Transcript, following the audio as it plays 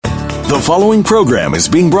The following program is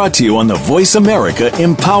being brought to you on the Voice America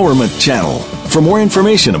Empowerment Channel. For more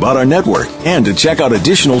information about our network and to check out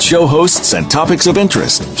additional show hosts and topics of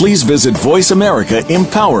interest, please visit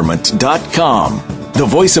voiceamericaempowerment.com. The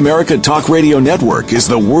Voice America Talk Radio Network is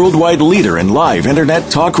the worldwide leader in live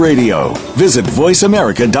Internet talk radio. Visit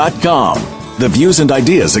voiceamerica.com. The views and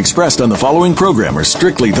ideas expressed on the following program are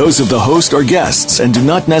strictly those of the host or guests and do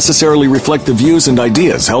not necessarily reflect the views and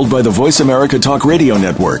ideas held by the Voice America Talk Radio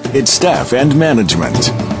Network, its staff, and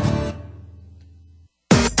management.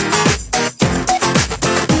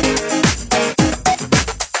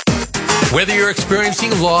 Whether you're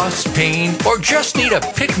experiencing loss, pain, or just need a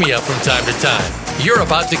pick-me-up from time to time, you're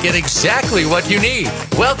about to get exactly what you need.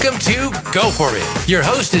 Welcome to Go For It. Your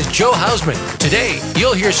host is Joe Hausman. Today,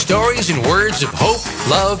 you'll hear stories and words of hope,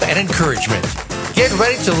 love, and encouragement. Get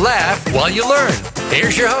ready to laugh while you learn.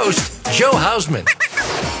 Here's your host, Joe Hausman.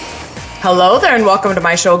 Hello there and welcome to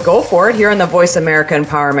my show, Go For It, here on the Voice America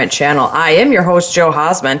Empowerment Channel. I am your host, Joe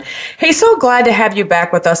Hausman. Hey, so glad to have you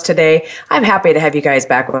back with us today. I'm happy to have you guys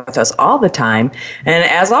back with us all the time. And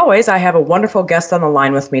as always, I have a wonderful guest on the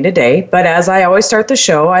line with me today. But as I always start the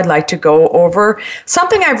show, I'd like to go over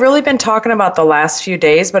something I've really been talking about the last few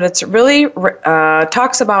days, but it's really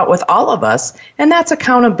talks about with all of us, and that's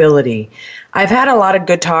accountability. I've had a lot of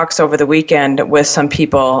good talks over the weekend with some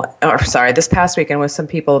people, this past weekend with some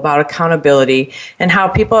people about accountability and how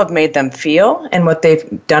people have made them feel and what they've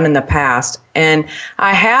done in the past. And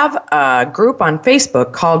I have a group on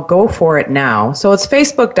Facebook called Go For It Now. So it's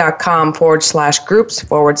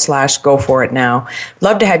facebook.com/groups/Go For It Now.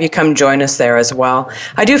 Love to have you come join us there as well.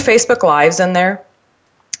 I do Facebook Lives in there.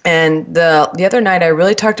 And the other night I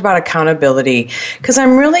really talked about accountability because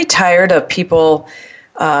I'm really tired of people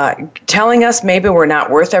telling us maybe we're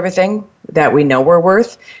not worth everything that we know we're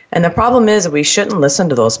worth. And the problem is we shouldn't listen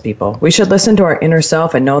to those people. We should listen to our inner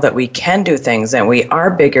self and know that we can do things and we are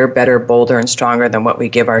bigger, better, bolder, and stronger than what we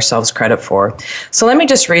give ourselves credit for. So let me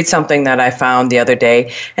just read something that I found the other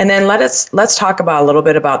day, and then let's talk about a little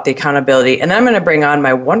bit about the accountability. And then I'm going to bring on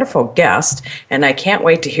my wonderful guest, and I can't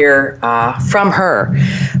wait to hear from her.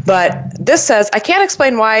 But this says, I can't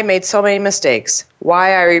explain why I made so many mistakes,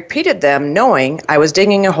 why I repeated them knowing I was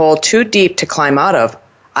digging a hole too deep to climb out of.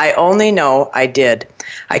 I only know I did.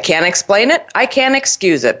 I can't explain it. I can't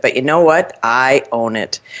excuse it. But you know what? I own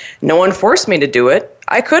it. No one forced me to do it.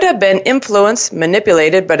 I could have been influenced,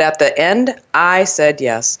 manipulated, but at the end, I said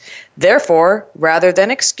yes. Therefore, rather than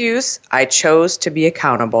excuse, I chose to be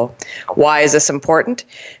accountable. Why is this important?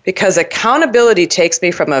 Because accountability takes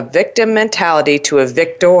me from a victim mentality to a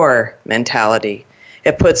victor mentality.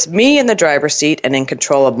 It puts me in the driver's seat and in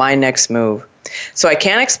control of my next move. So I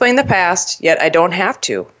can't explain the past, yet I don't have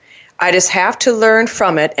to. I just have to learn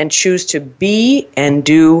from it and choose to be and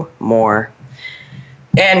do more.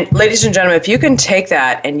 And ladies and gentlemen, if you can take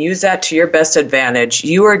that and use that to your best advantage,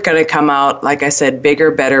 you are going to come out, like I said,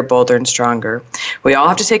 bigger, better, bolder, and stronger. We all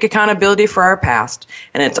have to take accountability for our past,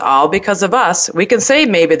 and it's all because of us. We can say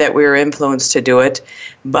maybe that we were influenced to do it,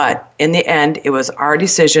 but in the end, it was our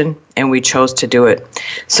decision, and we chose to do it.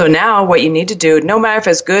 So now what you need to do, no matter if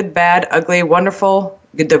it's good, bad, ugly, wonderful,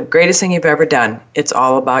 the greatest thing you've ever done, it's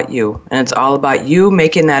all about you. And it's all about you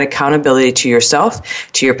making that accountability to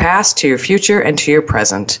yourself, to your past, to your future, and to your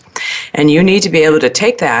present. And you need to be able to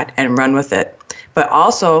take that and run with it. But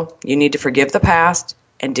also, you need to forgive the past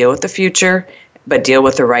and deal with the future, but deal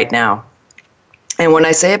with the right now. And when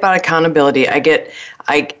I say about accountability, I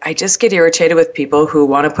just get irritated with people who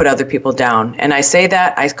want to put other people down. And I say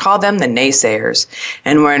that, I call them the naysayers.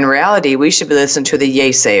 And where in reality, we should be listening to the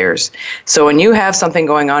yay-sayers. So when you have something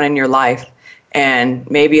going on in your life, and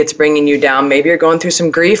maybe it's bringing you down, maybe you're going through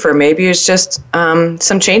some grief, or maybe it's just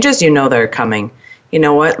some changes you know that are coming. You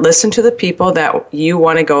know what? Listen to the people that you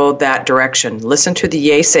want to go that direction. Listen to the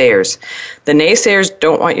yay-sayers. The naysayers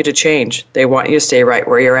don't want you to change. They want you to stay right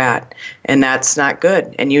where you're at. And that's not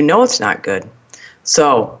good. And you know it's not good.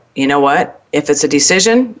 So, you know what? If it's a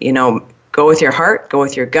decision, go with your heart, go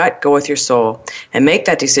with your gut, go with your soul, and make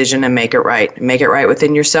that decision and make it right. Make it right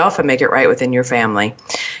within yourself and make it right within your family.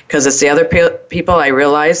 Because it's the other people. I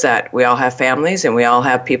realize that we all have families and we all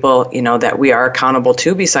have people, that we are accountable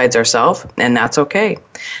to besides ourselves, and that's okay.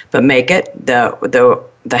 But make it the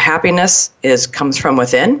happiness comes from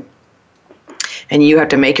within. And you have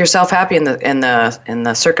to make yourself happy in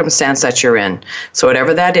the circumstance that you're in. So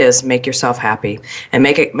whatever that is, make yourself happy and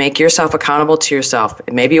make yourself accountable to yourself.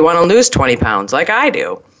 Maybe you want to lose 20 pounds like I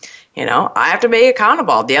do. I have to be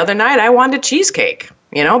accountable. The other night I wanted cheesecake.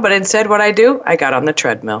 But instead what I do, I got on the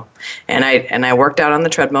treadmill and I worked out on the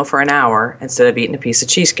treadmill for an hour instead of eating a piece of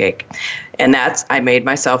cheesecake. And I made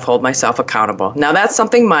myself hold myself accountable. Now that's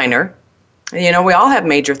something minor, You know, we all have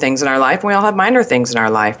major things in our life, and we all have minor things in our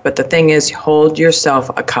life. But the thing is, hold yourself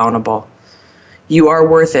accountable. You are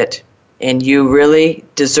worth it, and you really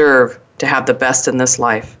deserve to have the best in this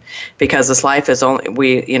life, because this life is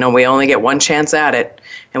we only get one chance at it,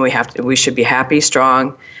 and we should be happy,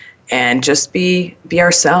 strong, and just be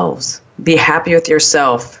ourselves. Be happy with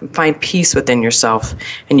yourself, find peace within yourself,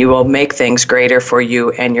 and you will make things greater for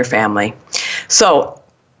you and your family. So,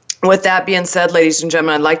 with that being said, ladies and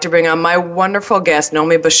gentlemen, I'd like to bring on my wonderful guest,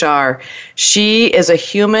 Nomi Bachar. She is a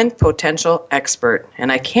human potential expert,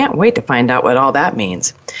 and I can't wait to find out what all that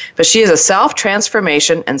means. But she is a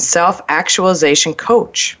self-transformation and self-actualization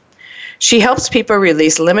coach. She helps people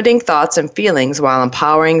release limiting thoughts and feelings while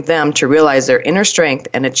empowering them to realize their inner strength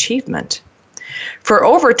and achievement. For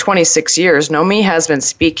over 26 years, Nomi has been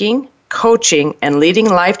speaking, coaching, and leading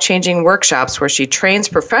life-changing workshops where she trains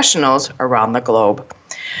professionals around the globe.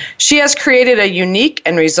 She has created a unique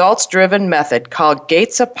and results-driven method called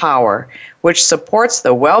Gates of Power, which supports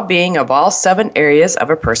the well-being of all 7 areas of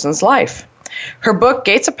a person's life. Her book,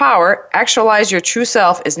 Gates of Power, Actualize Your True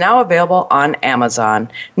Self, is now available on Amazon.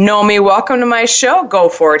 Nomi, welcome to my show. Go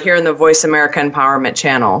for it here in the Voice America Empowerment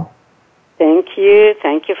Channel. Thank you.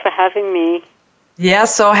 Thank you for having me. Yeah,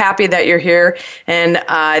 so happy that you're here. And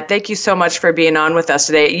thank you so much for being on with us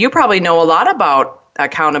today. You probably know a lot about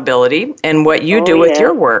accountability and what you do with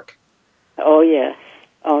your work. Oh, yes.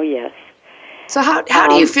 Oh, yes. So how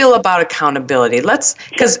do you feel about accountability?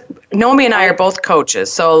 Because Nomi and I are both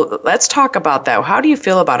coaches, so let's talk about that. How do you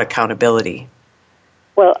feel about accountability?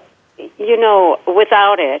 Well,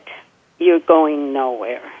 without it, you're going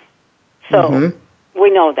nowhere. So we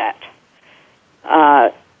know that.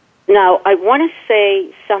 Now, I want to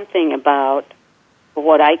say something about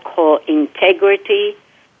what I call integrity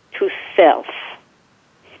to self.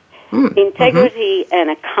 Integrity and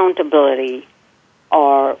accountability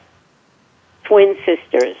are twin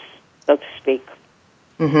sisters, so to speak.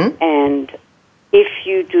 And if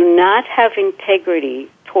you do not have integrity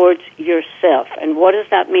towards yourself, and what does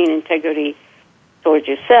that mean, integrity towards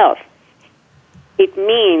yourself? It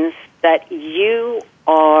means that you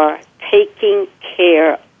are taking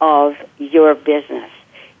care of your business,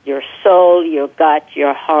 your soul, your gut,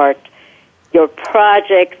 your heart, your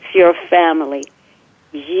projects, your family.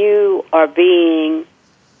 You are being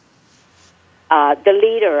the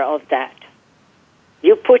leader of that.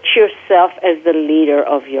 You put yourself as the leader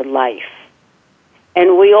of your life.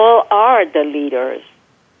 And we all are the leaders,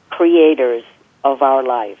 creators of our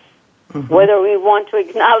lives, whether we want to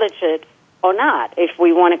acknowledge it or not. If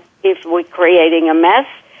we're creating a mess,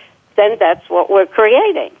 then that's what we're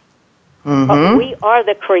creating. But we are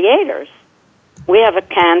the creators. We have a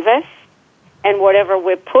canvas, and whatever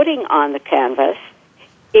we're putting on the canvas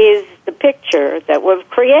is the picture that we're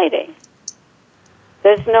creating.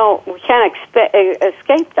 We can't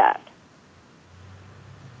escape that.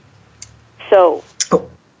 So.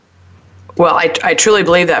 Well, I truly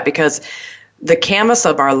believe that, because the canvas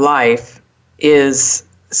of our life is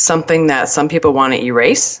something that some people want to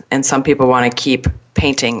erase and some people want to keep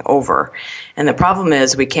painting over. And the problem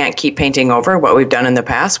is we can't keep painting over what we've done in the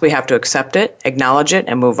past. We have to accept it, acknowledge it,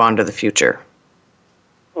 and move on to the future.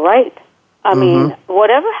 Right. I mean,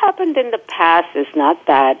 whatever happened in the past is not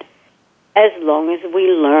bad as long as we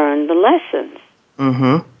learn the lessons.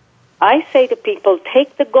 I say to people,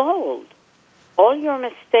 take the gold. All your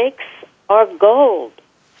mistakes are gold.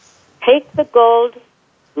 Take the gold,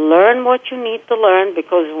 learn what you need to learn,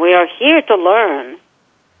 because we are here to learn.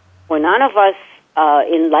 We're none of us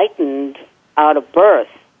enlightened out of birth.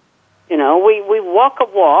 We walk a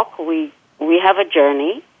walk, we have a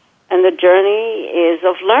journey, and the journey is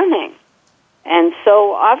of learning. And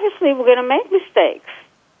so obviously we're going to make mistakes.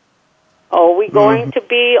 Or we're going to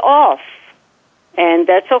be off, and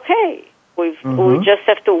that's okay. We just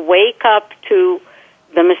have to wake up to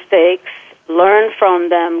the mistakes, learn from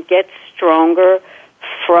them, get stronger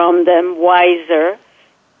from them, wiser,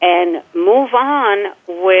 and move on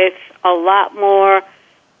with a lot more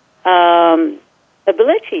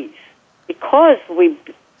abilities because we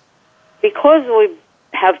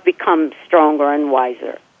have become stronger and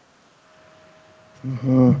wiser.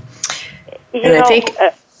 I think.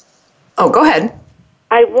 Go ahead.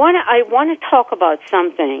 I want to talk about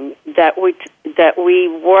something that we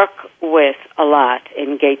work with a lot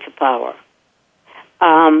in Gates of Power.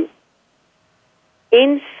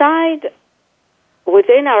 Inside,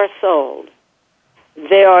 within our soul,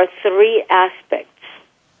 there are 3 aspects.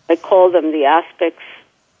 I call them the aspects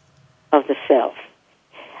of the self.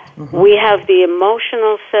 We have the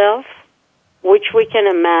emotional self, which we can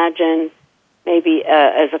imagine maybe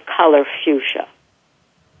as a color fuchsia.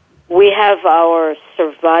 We have our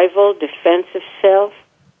survival defensive self,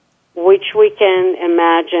 which we can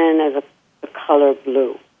imagine as a color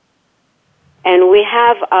blue. And we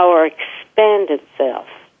have our expanded self,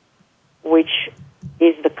 which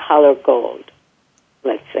is the color gold,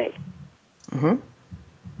 let's say. Mm-hmm.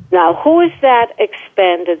 Now, who is that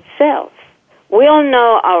expanded self? We all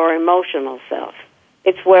know our emotional self.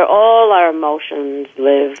 It's where all our emotions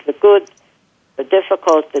live, the good, the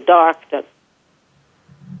difficult, the dark, the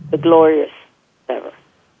glorious, whatever.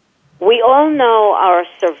 We all know our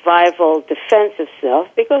survival defensive self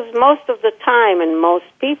because most of the time and most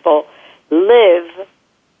people live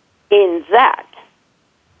in that.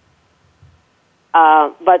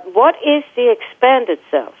 But what is the expanded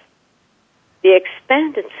self? The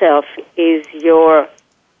expanded self is your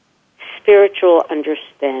spiritual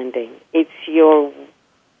understanding. It's your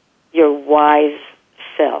wise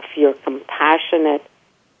self, your compassionate,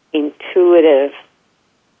 intuitive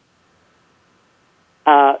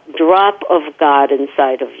drop of God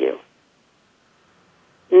inside of you.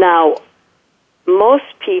 Now, most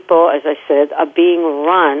people, as I said, are being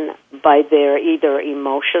run by their either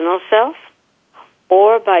emotional self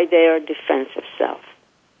or by their defensive self.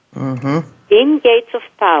 Mm-hmm. In Gates of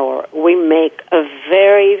Power, we make a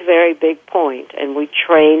very, very big point, and we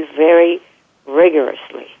train very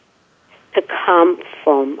rigorously to come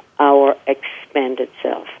from our expanded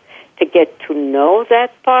self, to get to know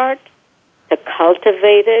that part, to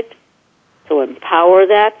cultivate it, to empower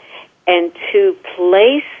that, and to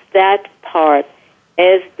place that part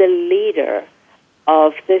as the leader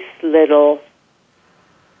of this little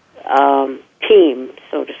team,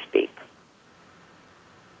 so to speak.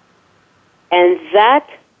 And that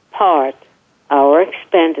part, our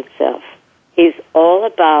expanded self, is all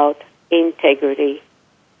about integrity,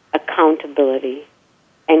 accountability,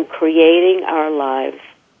 and creating our lives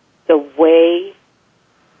the way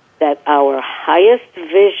that our highest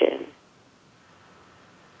vision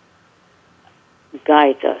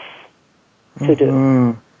guides us to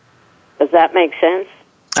do. Does that make sense?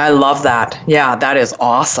 I love that. Yeah, that is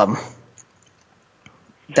awesome.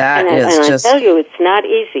 That is and just... I tell you, it's not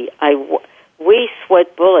easy. We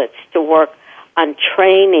sweat bullets to work on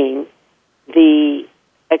training the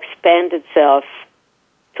expanded self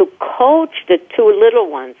to coach the two little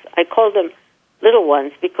ones. I call them little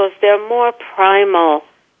ones because they're more primal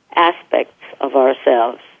aspects of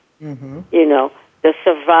ourselves. Mm-hmm. You know, the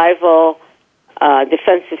survival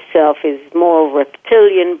defensive self is more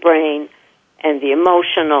reptilian brain, and the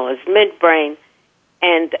emotional is midbrain,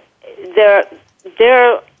 and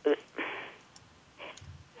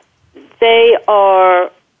they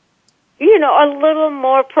are, you know, a little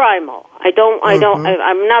more primal.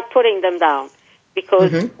 I'm not putting them down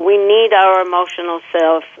because we need our emotional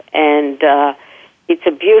self, and it's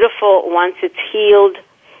a beautiful, once it's healed,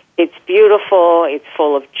 it's beautiful, it's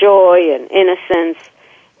full of joy and innocence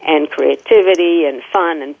and creativity and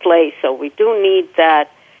fun and play. So we do need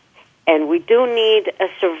that, and we do need a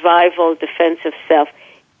survival defensive self.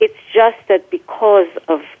 It's just that because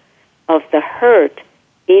of the hurt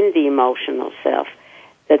in the emotional self,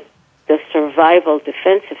 that the survival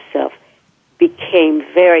defensive self became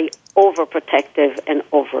very overprotective and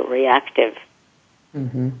overreactive.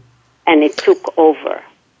 Mm-hmm. And it took over.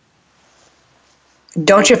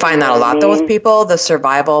 Don't you find that a lot, though, with people? The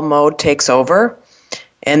survival mode takes over,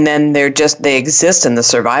 and then they exist in the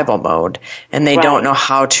survival mode, and they don't know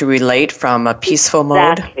how to relate from a peaceful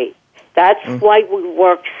mode. Exactly. That's why we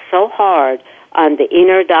work so hard on the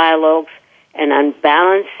inner dialogues and on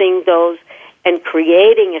balancing those and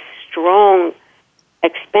creating a strong,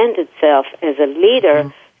 expanded self as a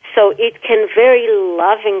leader so it can very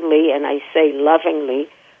lovingly, and I say lovingly,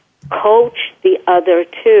 coach the other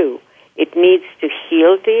two. It needs to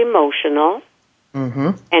heal the emotional,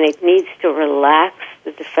 and it needs to relax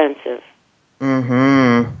the defensive.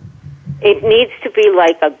 It needs to be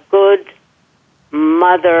like a good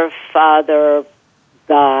mother, father,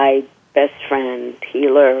 guide, best friend,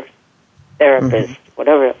 healer, therapist,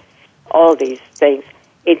 whatever, all these things.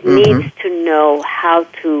 It needs to know how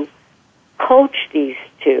to coach these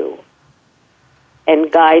two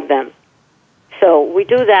and guide them. So we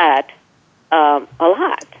do that a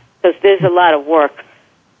lot because there's a lot of work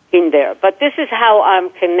in there. But this is how I'm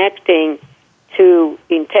connecting to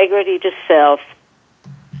integrity to self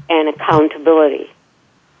and accountability.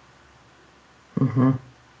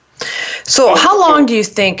 So how long do you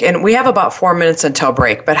think, and we have about 4 minutes until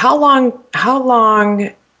break, but how long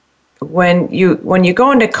when you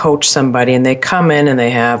go in to coach somebody and they come in and they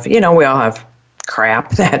have, we all have crap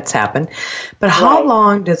that's happened, but how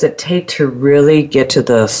long does it take to really get to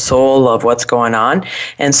the soul of what's going on,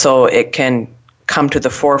 and so it can come to the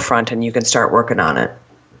forefront and you can start working on it?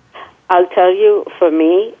 I'll tell you, for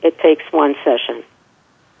me, it takes one session.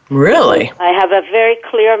 Really? I have a very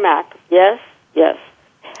clear map. Yes.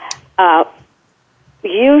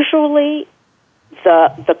 Usually,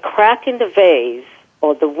 the crack in the vase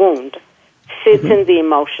or the wound sits in the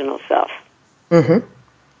emotional self. Mm-hmm.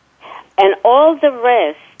 And all the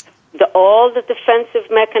rest, all the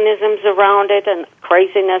defensive mechanisms around it and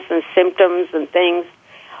craziness and symptoms and things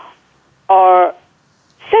are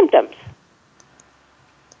symptoms.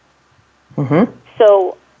 Mm-hmm.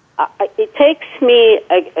 So it takes me,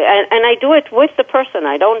 and I do it with the person.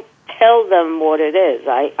 I don't tell them what it is.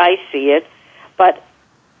 I see it, but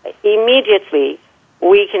immediately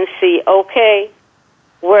we can see, okay,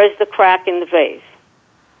 where's the crack in the vase?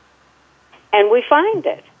 And we find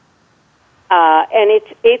it. And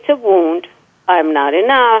it's a wound. I'm not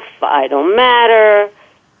enough. I don't matter.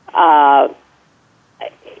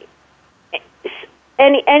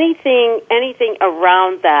 Anything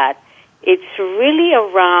around that. It's really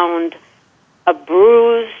around a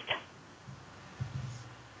bruised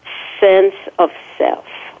sense of self.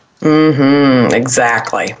 Mm-hmm.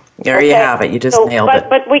 Exactly. There you have it. You just nailed it.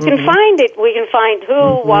 But we can find it. We can find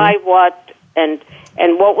who, why, what, and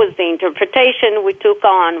what was the interpretation we took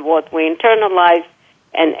on, what we internalized,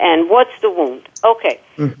 and what's the wound. Okay.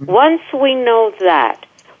 Mm-hmm. Once we know that,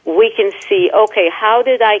 we can see, okay, how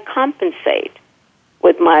did I compensate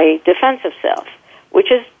with my defensive self?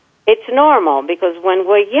 Which is, it's normal, because when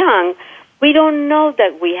we're young, we don't know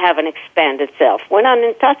that we have an expanded self. We're not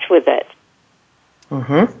in touch with it.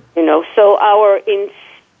 Mm-hmm. You know, so our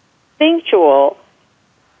instinctual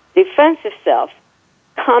defensive self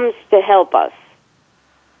comes to help us.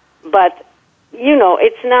 But, you know,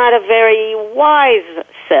 it's not a very wise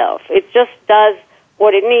self. It just does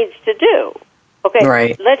what it needs to do. Okay,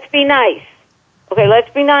 right. Let's be nice. Okay,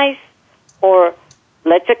 let's be nice, or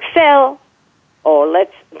let's excel, or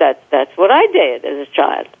that's what I did as a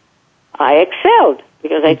child. I excelled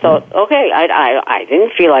because I thought, okay, I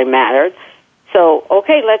didn't feel I mattered. So,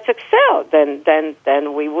 okay, let's excel. Then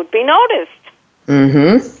we would be noticed.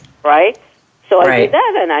 Mm-hmm. Right? So I did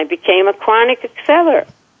that, and I became a chronic exceller.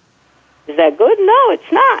 Is that good? No,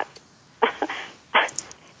 it's not.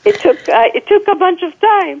 It took a bunch of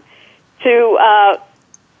time to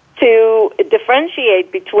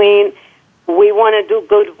differentiate between we want to do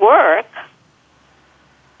good work,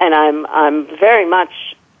 and I'm very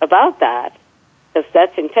much about that, because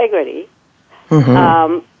that's integrity.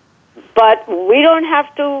 Mm-hmm. But we don't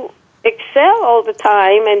have to excel all the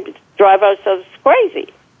time and drive ourselves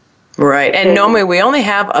crazy. Right. And Nomi, we only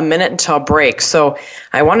have a minute until break. So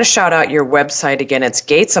I want to shout out your website again. It's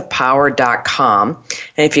gatesofpower.com.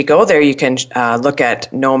 And if you go there, you can look at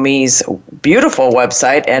Nomi's beautiful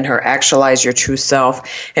website and her Actualize Your True Self.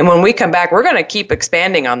 And when we come back, we're going to keep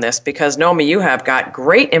expanding on this because, Nomi, you have got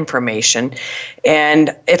great information.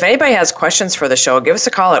 And if anybody has questions for the show, give us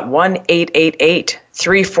a call at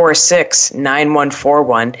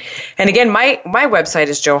 1-888-346-9141. And again, my website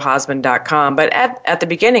is joehosman.com. But at the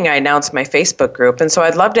beginning, I announced my Facebook group. And so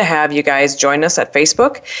I'd love to have you guys join us at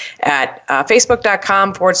Facebook at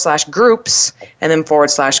facebook.com/groups and then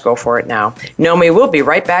 /go for it now. Nomi, we'll be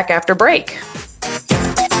right back after break.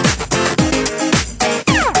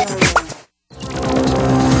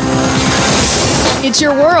 It's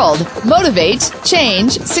your world. Motivate,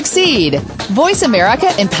 change, succeed.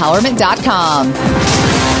 VoiceAmericaEmpowerment.com.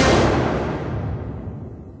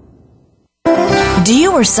 Do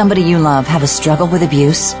you or somebody you love have a struggle with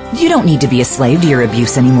abuse? You don't need to be a slave to your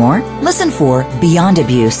abuse anymore. Listen for Beyond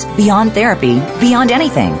Abuse, Beyond Therapy, Beyond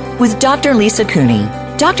Anything with Dr. Lisa Cooney.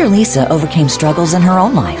 Dr. Lisa overcame struggles in her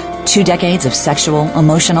own life. 2 decades of sexual,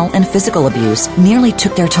 emotional, and physical abuse nearly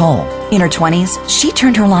took their toll. In her 20s, she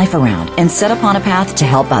turned her life around and set upon a path to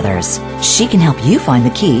help others. She can help you find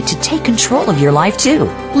the key to take control of your life, too.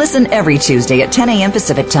 Listen every Tuesday at 10 a.m.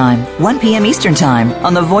 Pacific Time, 1 p.m. Eastern Time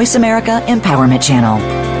on the Voice America Empowerment Channel.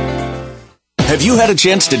 Have you had a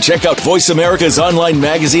chance to check out Voice America's online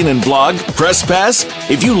magazine and blog, Press Pass?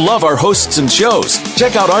 If you love our hosts and shows,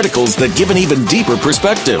 check out articles that give an even deeper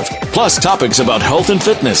perspective, plus topics about health and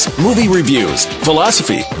fitness, movie reviews,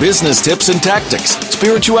 philosophy, business tips and tactics,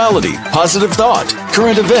 spirituality, positive thought,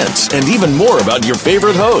 current events, and even more about your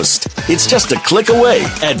favorite host. It's just a click away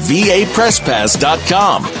at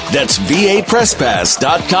vapresspass.com. That's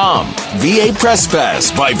vapresspass.com. VA Press Pass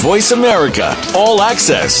by Voice America. All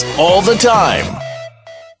access, all the time.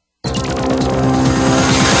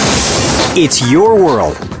 It's your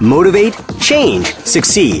world. Motivate, change,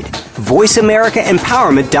 succeed.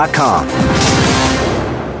 VoiceAmericaEmpowerment.com.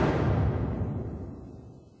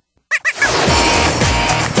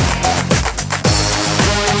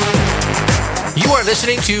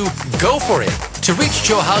 listening to Go For It. To reach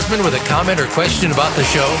Joe Hausman with a comment or question about the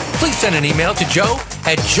show, please send an email to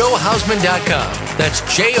joe@joehausman.com. That's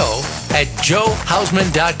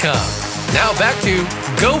joe@joehausman.com. Now back to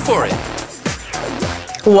Go For It.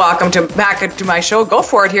 Welcome back to my show, Go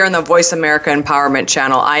For It, here on the Voice America Empowerment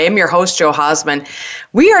Channel. I am your host, Joe Hausman.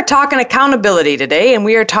 We are talking accountability today, and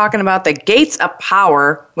we are talking about the gates of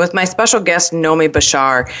power with my special guest, Nomi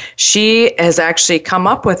Bachar. She has actually come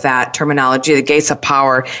up with that terminology, the gates of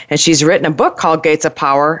power, and she's written a book called Gates of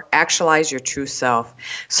Power, Actualize Your True Self.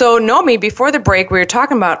 So, Nomi, before the break, we were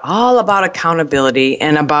talking all about accountability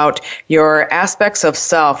and about your aspects of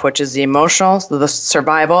self, which is the emotional, the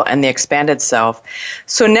survival, and the expanded self.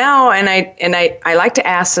 So now, and I like to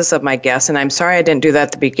ask this of my guests, and I'm sorry I didn't do that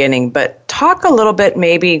at the beginning, but talk a little bit,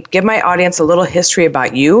 maybe give my audience a little history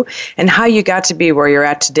about you and how you got to be where you're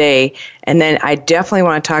at today. And then I definitely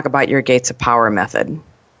want to talk about your Gates of Power method.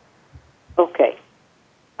 Okay.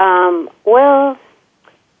 Well,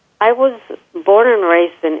 I was born and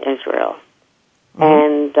raised in Israel. Mm-hmm.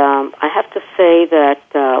 And I have to say that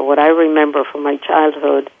what I remember from my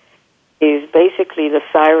childhood is basically the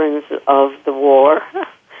sirens of the war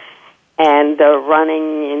and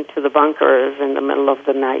running into the bunkers in the middle of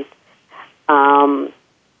the night.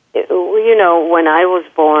 You know, when I was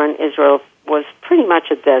born, Israel was pretty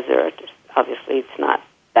much a desert. Obviously, it's not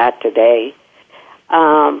that today.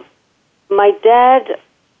 My dad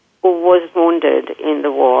was wounded in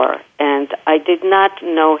the war, and I did not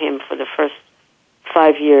know him for the first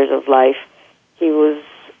 5 years of life. He was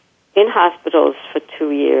in hospitals for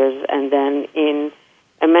 2 years and then in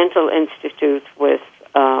a mental institute with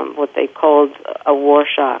what they called a war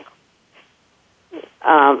shock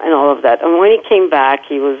and all of that. And when he came back,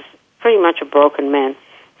 he was pretty much a broken man.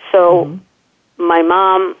 So my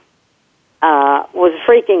mom was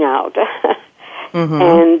freaking out.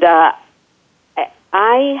 And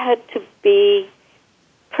I had to be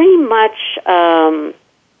pretty much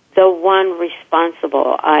the one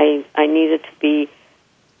responsible. I needed to be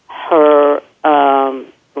her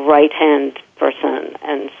right-hand person.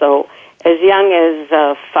 And so as young as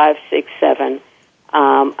 5, 6, 7,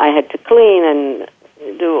 I had to clean and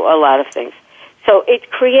do a lot of things. So it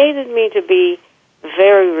created me to be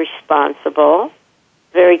very responsible,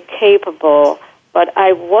 very capable, but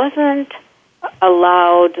I wasn't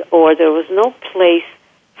allowed, or there was no place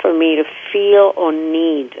for me to feel or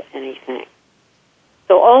need anything.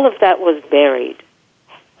 So all of that was buried.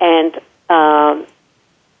 And a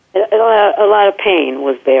lot of pain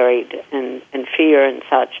was buried, and fear and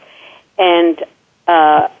such. And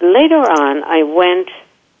later on, I went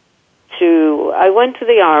to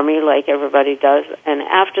the Army, like everybody does, and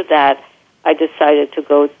after that, I decided to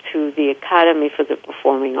go to the Academy for the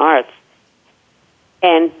Performing Arts.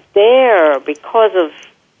 And there, because of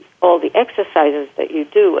all the exercises that you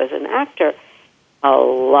do as an actor, a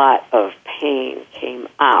lot of pain came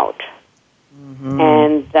out.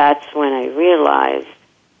 And that's when I realized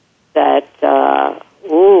that,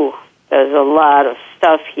 there's a lot of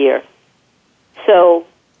stuff here. So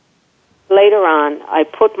later on, I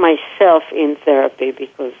put myself in therapy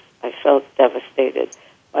because I felt devastated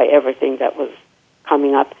by everything that was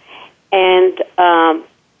coming up. And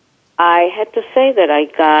I had to say that I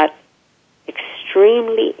got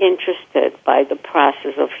extremely interested by the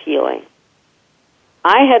process of healing.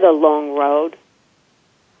 I had a long road.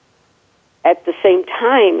 At the same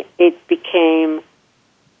time, it became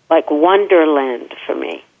like Wonderland for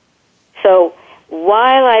me. So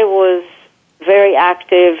while I was very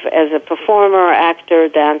active as a performer, actor,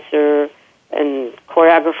 dancer, and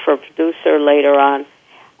choreographer, producer later on,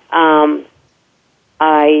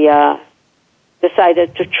 I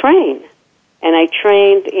decided to train. And I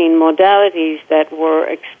trained in modalities that were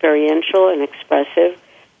experiential and expressive,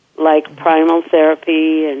 like primal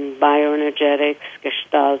therapy and bioenergetics,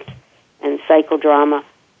 Gestalt, and psychodrama.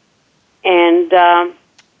 And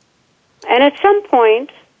at some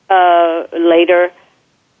point later,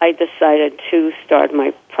 I decided to start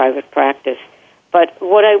my private practice. But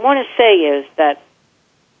what I want to say is that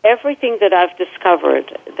everything that I've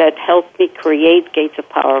discovered that helped me create Gates of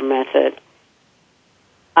Power method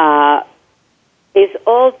is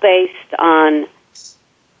all based on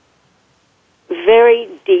very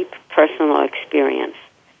deep personal experience.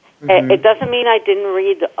 It doesn't mean I didn't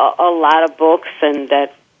read a lot of books and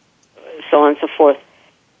that so on and so forth,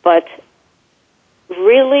 but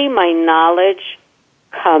really my knowledge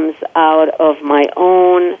comes out of my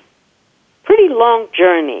own pretty long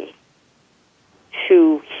journey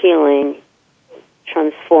to healing,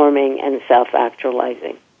 transforming, and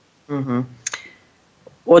self-actualizing.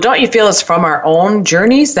 Well, don't you feel it's from our own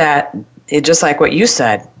journeys that just like what you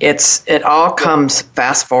said, it all comes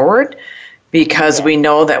fast forward because we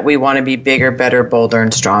know that we want to be bigger, better, bolder,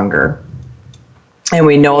 and stronger. And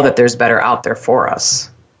we know that there's better out there for us.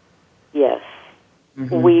 Yes.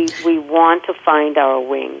 We want to find our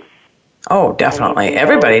wings. Oh, definitely.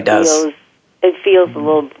 Everybody does. It feels a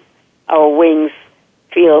little, our wings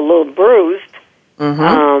feel a little bruised.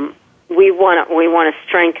 We want to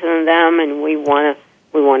strengthen them, and we want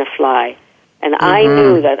to fly. And I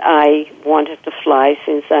knew that I wanted to fly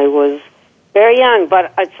since I was very young,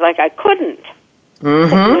 but it's like I couldn't.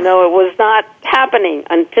 You know, it was not happening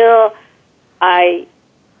until I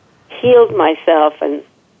healed myself and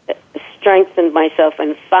strengthened myself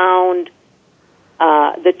and found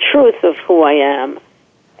the truth of who I am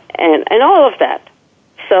and all of that.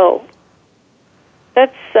 So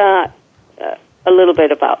that's a little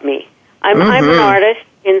bit about me. I'm an artist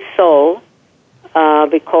in soul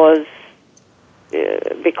because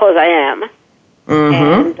I am.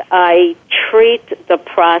 And I treat the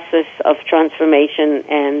process of transformation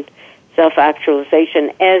and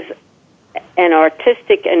self-actualization as an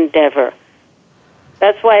artistic endeavor.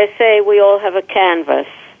 That's why I say we all have a canvas,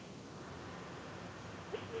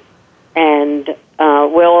 and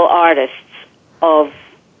we're all artists of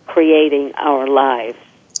creating our lives.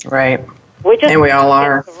 Right. And we all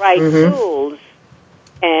are. The right tools,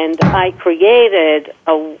 and I created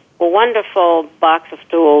a wonderful box of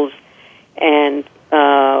tools and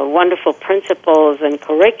wonderful principles and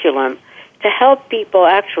curriculum to help people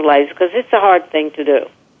actualize, because it's a hard thing to do.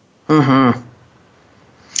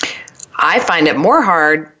 I find it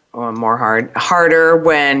harder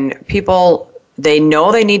when people, they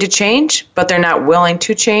know they need to change, but they're not willing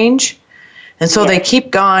to change. And so they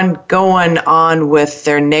keep going on with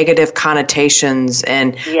their negative connotations,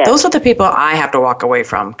 and those are the people I have to walk away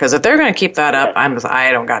from, because if they're going to keep that up,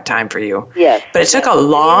 I don't got time for you. Yes. But it took a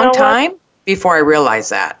long time before I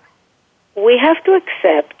realized that. We have to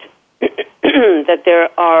accept that there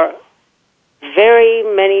are very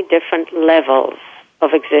many different levels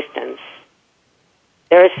of existence.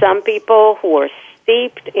 There are some people who are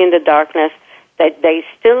steeped in the darkness that they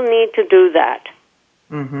still need to do that.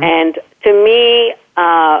 And to me,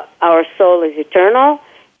 our soul is eternal,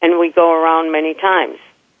 and we go around many times.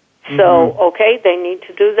 So, okay, they need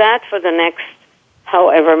to do that for the next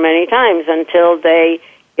however many times until they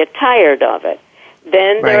get tired of it.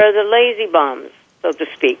 Then there are the lazy bums, so to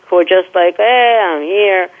speak, who are just like, hey, I'm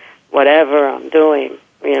here, whatever I'm doing,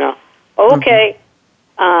 you know. Okay,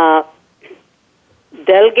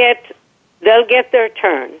 they'll get their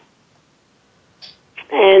turn.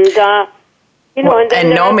 And, you know, and then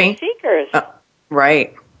there are the seekers.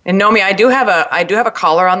 Right. And Nomi, I do have a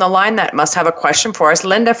caller on the line that must have a question for us.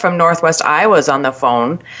 Linda from Northwest Iowa is on the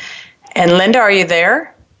phone. And Linda, are you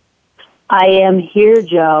there? I am here,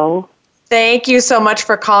 Joe. Thank you so much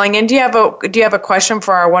for calling in. Do you have a question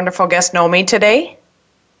for our wonderful guest Nomi today?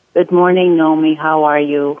 Good morning, Nomi. How are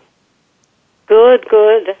you? Good,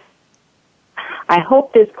 good. I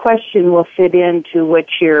hope this question will fit into what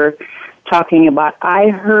you're talking about. I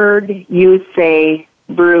heard you say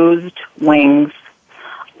bruised wings.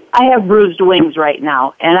 I have bruised wings right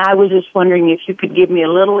now, and I was just wondering if you could give me a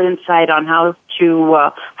little insight on how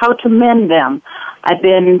to mend them. I've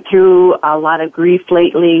been through a lot of grief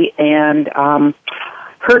lately and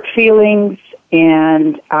hurt feelings,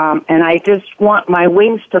 and I just want my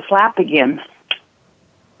wings to flap again.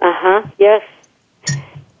 Yes.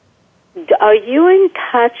 Are you in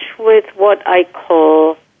touch with what I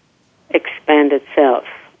call expanded self?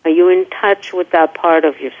 Are you in touch with that part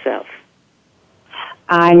of yourself?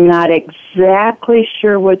 I'm not exactly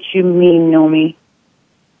sure what you mean, Nomi.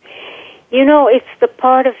 You know, it's the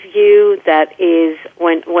part of you that is,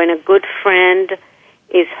 when a good friend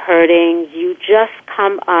is hurting, you just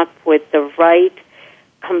come up with the right,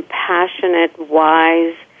 compassionate,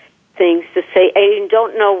 wise things to say, and you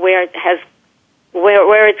don't know where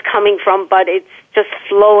it's coming from, but it's just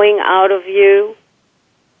flowing out of you.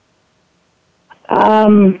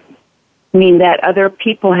 Mean that other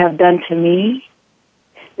people have done to me?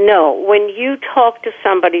 No, when you talk to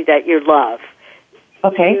somebody that you love,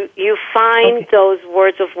 you find those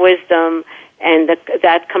words of wisdom and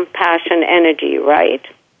that compassion energy, right?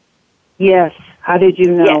 Yes. How did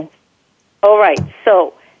you know? Yes. All right.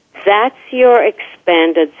 So that's your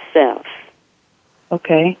expanded self.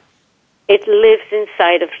 Okay. It lives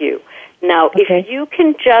inside of you. Now, if you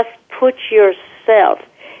can just put yourself,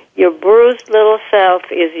 your bruised little self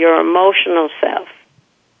is your emotional self.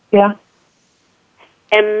 Yeah.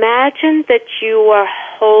 Imagine that you are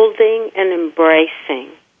holding and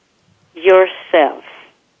embracing yourself.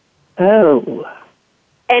 Oh.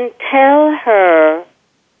 And tell her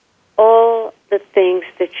all the things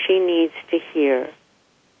that she needs to hear.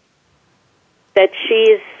 That she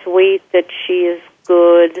is sweet, that she is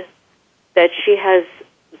good, that she has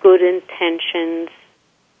good intentions.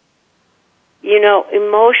 You know,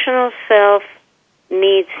 emotional self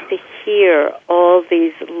needs to hear all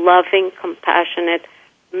these loving, compassionate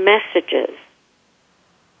messages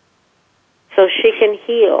so she can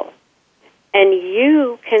heal. And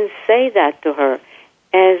you can say that to her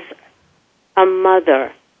as a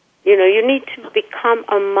mother. You know, you need to become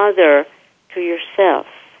a mother to yourself.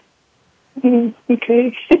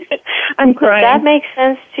 Okay. I'm crying. Does that make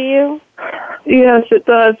sense to you? Yes, it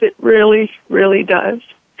does. It really, really does.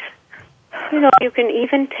 You know, you can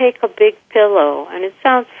even take a big pillow, and it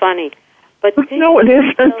sounds funny, but no, it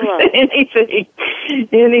isn't.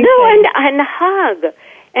 Anything. No, and hug,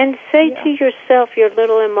 and say to yourself, your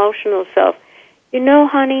little emotional self, you know,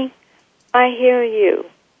 honey, I hear you.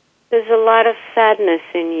 There's a lot of sadness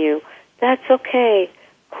in you. That's okay.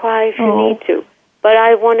 Cry if you need to. But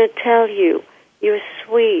I want to tell you, you're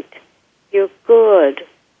sweet. You're good.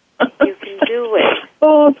 You can do it.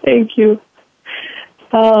 Oh, thank you.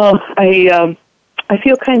 Oh, I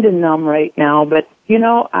feel kind of numb right now, but you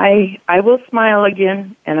know, I will smile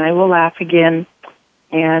again and I will laugh again,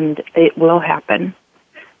 and it will happen.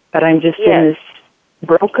 But I'm just in this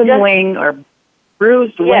broken wing or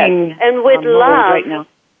bruised wing, and with love, right now.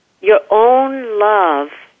 Your own love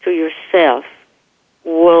to yourself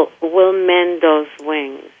will mend those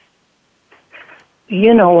wings.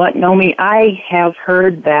 You know what, Nomi? I have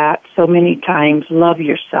heard that so many times. Love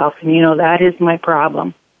yourself, and you know that is my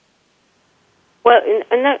problem. Well,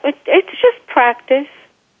 and it's just practice.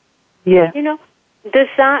 Yeah. You know,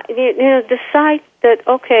 decide that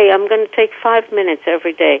okay, I'm going to take 5 minutes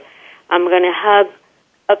every day. I'm going to hug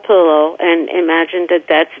a pillow and imagine that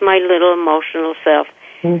that's my little emotional self,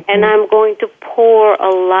 and I'm going to pour a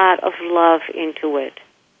lot of love into it.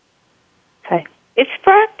 Okay. It's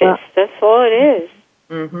practice. That's all it is.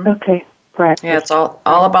 Mm-hmm. Okay. Practice. Yeah, it's all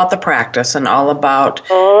about the practice and all about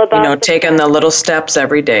taking the little steps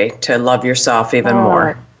every day to love yourself even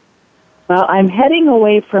more. Well, I'm heading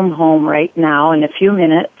away from home right now in a few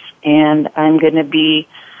minutes, and I'm going to be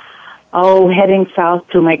heading south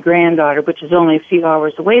to my granddaughter, which is only a few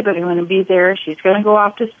hours away, but I'm going to be there. She's going to go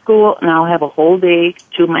off to school, and I'll have a whole day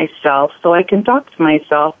to myself so I can talk to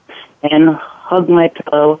myself and hug my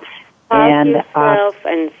pillow. Hug yourself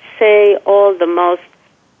and say all the most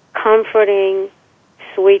comforting,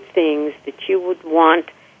 sweet things that you would want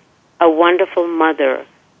a wonderful mother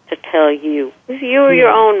to tell you. If you're your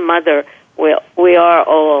own mother, we are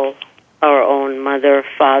all our own mother,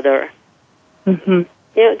 father. Mm-hmm.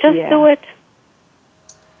 You know, just do it.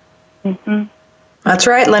 Mm-hmm. That's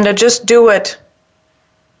right, Linda. Just do it.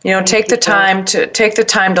 You know, take the time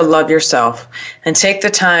to love yourself and take the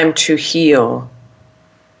time to heal.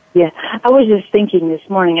 Yeah, I was just thinking this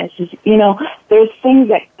morning, I said, you know, there's things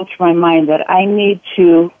that go through my mind that I need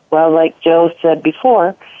to, well, like Joe said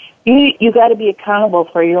before, you got to be accountable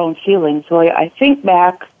for your own feelings. So I think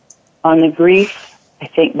back on the grief, I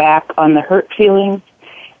think back on the hurt feelings,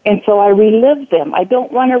 and so I relive them. I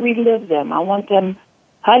don't want to relive them. I want them,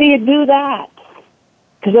 how do you do that?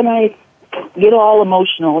 Because then I get all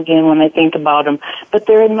emotional again when I think about them, but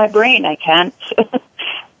they're in my brain. I can't.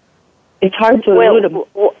 It's hard to elude them.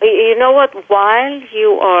 You know what? While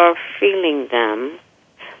you are feeling them,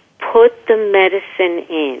 put the medicine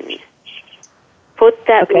in. Put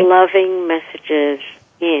that loving messages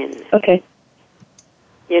in. Okay.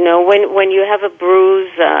 You know, when you have a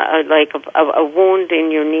bruise, like a wound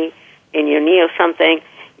in your knee or something,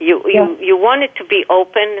 you want it to be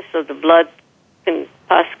open so the blood and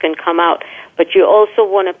pus can come out, but you also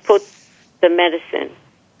want to put the medicine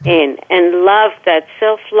in, and love, that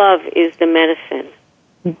self-love is the medicine.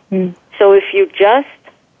 Mm-hmm. So if you just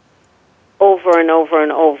over and over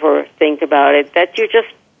and over think about it, that you're just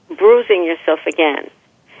bruising yourself again.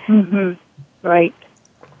 Mm-hmm. Right.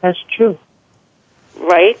 That's true.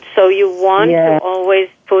 Right? So you want to always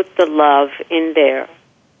put the love in there.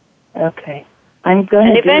 Okay. I'm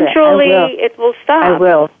going to do that. And eventually it will stop. I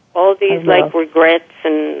will. All these like regrets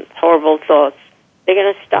and horrible thoughts, they're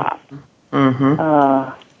going to stop.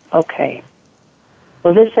 Mm-hmm. Okay.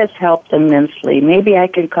 Well, this has helped immensely. Maybe I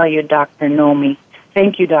can call you Dr. Nomi.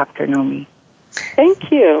 Thank you, Dr. Nomi.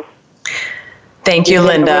 Thank you. Thank you,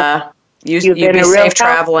 Linda. You be safe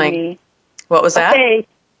traveling. What was that? Okay.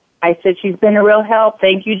 I said she's been a real help.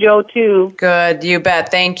 Thank you, Joe, too. Good. You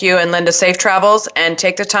bet. Thank you. And Linda, safe travels, and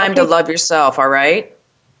take the time to love yourself, all right?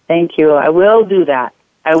 Thank you. I will do that.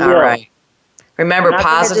 I will. All right. Remember,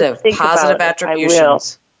 positive attributions. I will.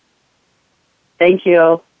 Thank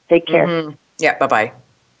you. Take care. Mm-hmm. Yeah, bye-bye.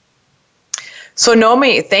 So,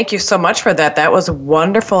 Nomi, thank you so much for that. That was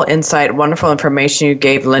wonderful insight, wonderful information you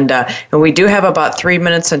gave Linda. And we do have about 3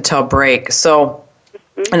 minutes until break. So,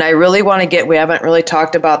 and I really want to we haven't really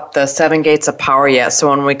talked about the 7 gates of power yet. So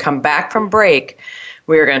when we come back from break,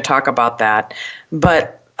 we are going to talk about that.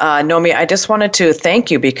 But, Nomi, I just wanted to thank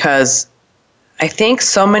you because I think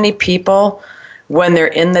so many people, when they're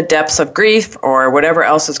in the depths of grief or whatever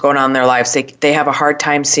else is going on in their lives, they have a hard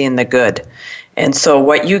time seeing the good. And so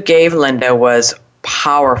what you gave, Linda, was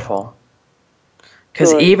powerful.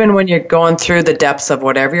 Because even when you're going through the depths of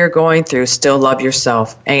whatever you're going through, still love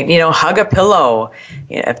yourself. And, hug a pillow,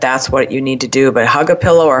 if that's what you need to do. But hug a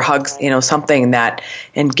pillow or hug, something that,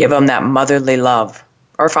 and give them that motherly love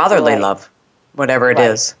or fatherly love, whatever it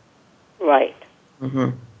is. Right.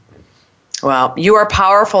 Mm-hmm. Well, you are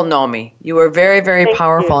powerful, Nomi. You are very, very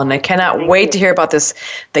powerful. And I cannot wait to hear about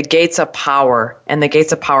the Gates of Power and the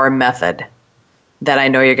Gates of Power method that I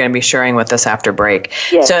know you're going to be sharing with us after break.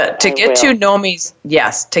 Yes, to get to Nomi's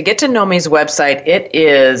website, it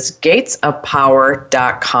is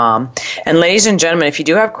gatesofpower.com. And ladies and gentlemen, if you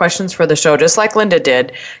do have questions for the show, just like Linda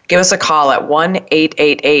did, give us a call at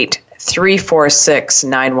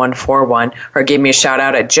 1-888-346-9141 or give me a shout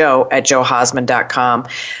out at joe@joehosman.com.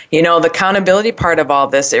 The accountability part of all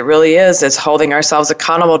this, it really is holding ourselves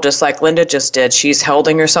accountable, just like Linda just did. She's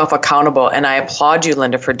holding herself accountable, and I applaud you,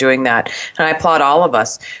 Linda, for doing that. And I applaud all of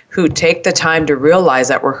us who take the time to realize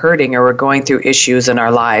that we're hurting or we're going through issues in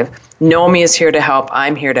our life. Nomi is here to help.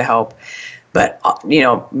 I'm here to help. But,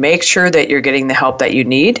 make sure that you're getting the help that you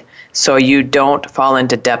need so you don't fall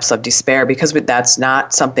into depths of despair, because that's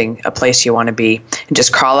not a place you want to be. And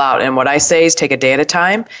just crawl out. And what I say is take a day at a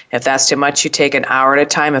time. If that's too much, you take an hour at a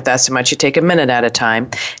time. If that's too much, you take a minute at a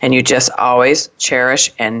time. And you just always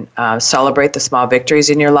cherish and celebrate the small victories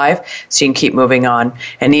in your life so you can keep moving on.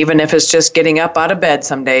 And even if it's just getting up out of bed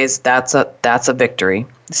some days, that's a victory.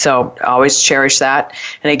 So always cherish that.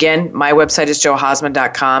 And again, my website is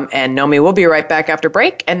joehosman.com. And Nomi will be right back after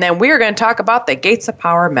break. And then we are going to talk about the Gates of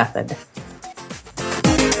Power method.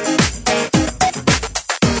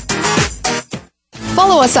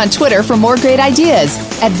 Follow us on Twitter for more great ideas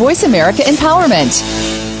at Voice America Empowerment.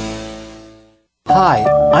 Hi,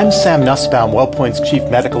 I'm Sam Nussbaum, WellPoint's Chief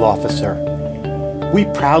Medical Officer. We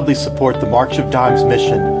proudly support the March of Dimes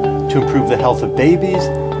mission to improve the health of babies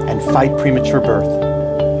and fight premature birth.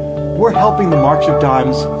 We're helping the March of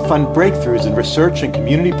Dimes fund breakthroughs in research and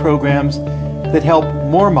community programs that help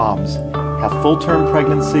more moms have full-term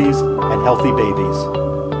pregnancies and healthy babies.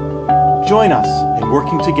 Join us in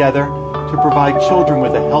working together to provide children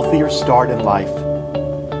with a healthier start in life.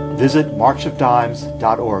 Visit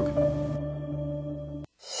marchofdimes.org.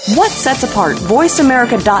 What sets apart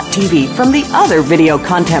VoiceAmerica.tv from the other video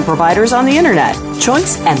content providers on the Internet?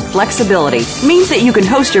 Choice and flexibility means that you can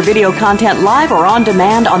host your video content live or on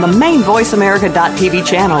demand on the main VoiceAmerica.tv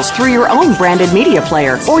channels through your own branded media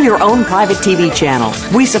player or your own private TV channel.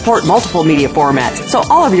 We support multiple media formats, so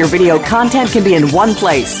all of your video content can be in one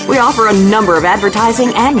place. We offer a number of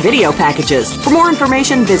advertising and video packages. For more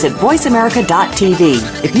information, visit VoiceAmerica.tv.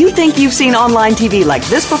 If you think you've seen online TV like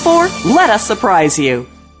this before, let us surprise you.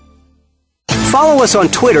 Follow us on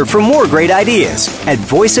Twitter for more great ideas at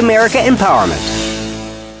Voice America Empowerment.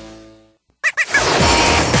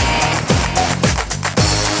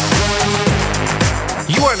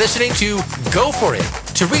 You are listening to Go For It.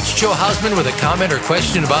 To reach Joe Hausman with a comment or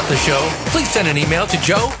question about the show, please send an email to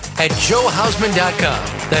joe@joehausman.com.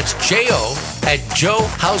 That's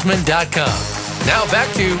joe@joehausman.com. Now back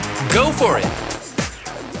to Go For It.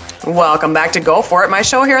 Welcome back to Go For It, my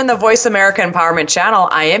show here in the Voice America Empowerment Channel.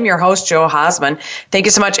 I am your host, Joe Hausman. Thank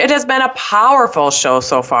you so much. It has been a powerful show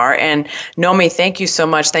so far. And Nomi, thank you so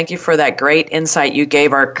much. Thank you for that great insight you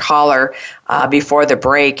gave our caller before the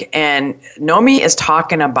break. And Nomi is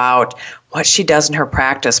talking about what she does in her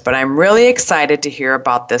practice, but I'm really excited to hear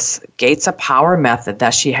about this Gates of Power method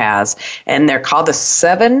that she has. And they're called the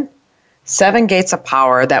seven gates of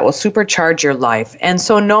power that will supercharge your life. And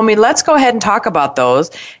so, Nomi, let's go ahead and talk about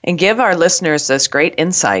those and give our listeners this great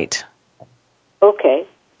insight. Okay.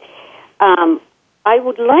 I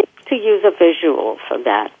would like to use a visual for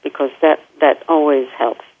that because that always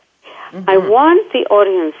helps. Mm-hmm. I want the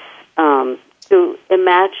audience to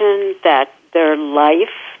imagine that their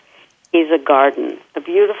life is a garden, a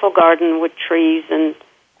beautiful garden with trees and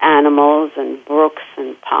animals and brooks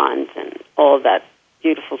and ponds and all that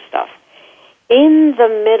beautiful stuff. In the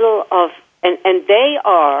middle of, and they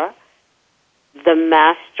are the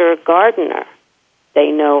master gardener. They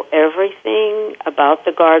know everything about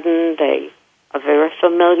the garden. They are very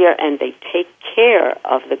familiar, and they take care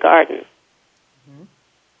of the garden.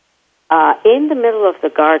 Mm-hmm. In the middle of the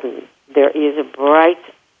garden, there is a bright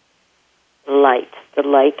light, the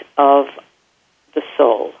light of the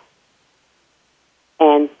soul.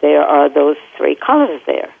 And there are those three colors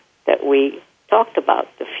there that we talked about,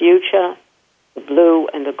 the fuchsia, the blue,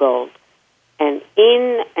 and the gold. And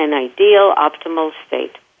in an ideal, optimal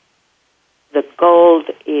state, the gold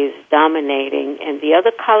is dominating, and the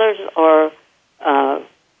other colors are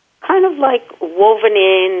kind of like woven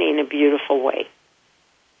in a beautiful way.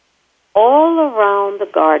 All around the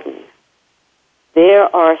garden,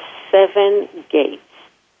 there are 7 gates,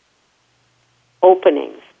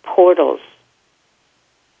 openings, portals.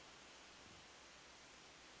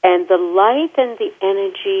 And the light and the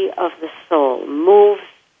energy of the soul moves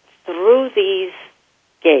through these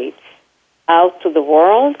gates out to the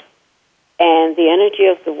world, and the energy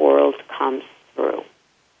of the world comes through.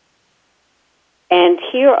 And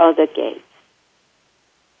here are the gates.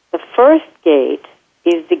 The first gate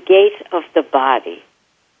is the gate of the body.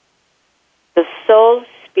 The soul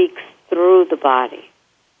speaks through the body.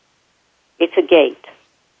 It's a gate.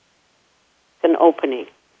 It's an opening.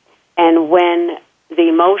 And when the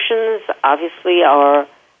emotions obviously are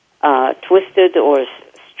twisted or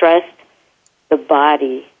stressed, the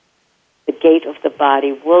body, the gate of the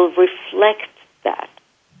body will reflect that.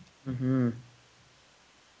 Mm-hmm.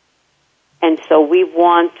 And so we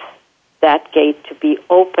want that gate to be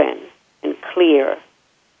open and clear,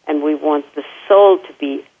 and we want the soul to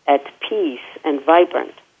be at peace and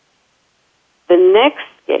vibrant. The next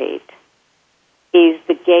gate is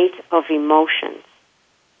the gate of emotions.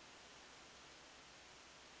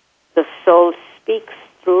 The soul speaks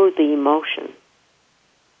through the emotions.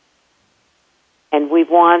 And we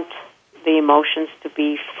want the emotions to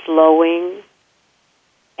be flowing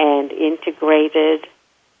and integrated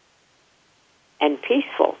and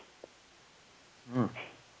peaceful. The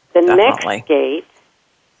Definitely. next gate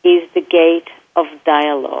is the gate of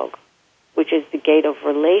dialogue, which is the gate of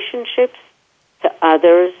relationships to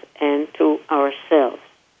others and to ourselves.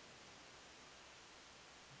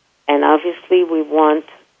 And obviously we want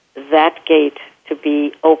that gate to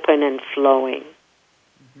be open and flowing.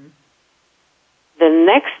 Mm-hmm. The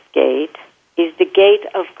next gate is the gate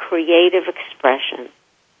of creative expression.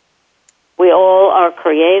 We all are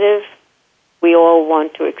creative. We all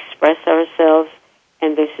want to express ourselves,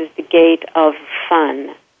 and this is the gate of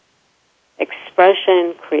fun.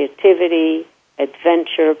 Expression, creativity,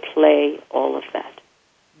 adventure, play, all of that.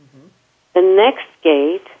 Mm-hmm. The next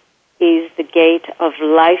gate is the gate of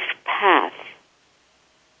life path.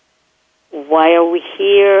 Why are we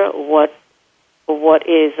here? What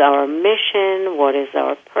is our mission? What is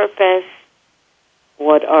our purpose?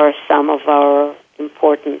 What are some of our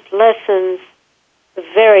important lessons? A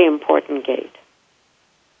very important gate.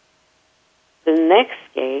 The next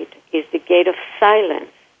gate is the gate of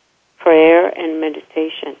silence, prayer and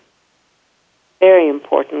meditation. Very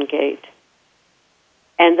important gate.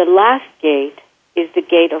 And the last gate is the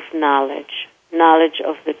gate of knowledge, knowledge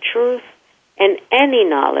of the truth, and any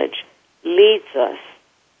knowledge leads us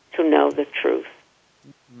to know the truth.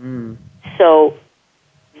 Mm. So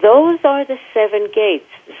those are the 7 gates,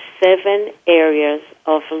 the 7 areas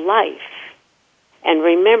of life. And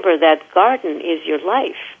remember, that garden is your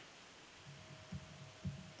life.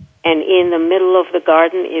 And in the middle of the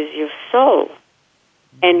garden is your soul.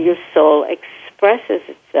 And your soul expresses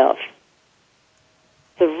itself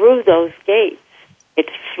through those gates.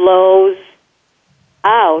 It flows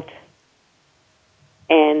out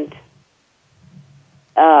and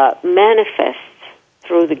manifests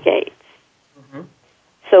through the gates. Mm-hmm.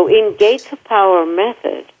 So in Gates of Power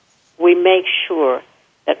method, we make sure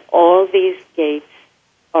that all these gates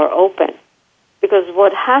are open. Because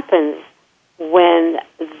what happens when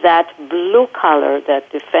that blue color,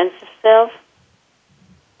 that defensive self,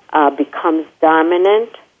 becomes dominant,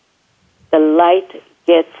 the light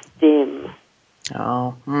gets dim.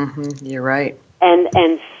 Oh, mm-hmm. You're right.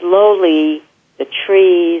 And slowly the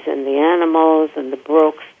trees and the animals and the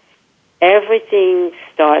brooks, everything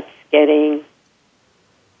starts getting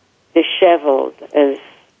disheveled,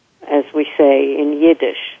 as we say in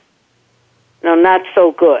Yiddish. No, not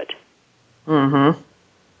so good. Mm-hmm.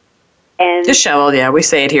 And disheveled, yeah, we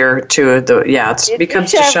say it here too. It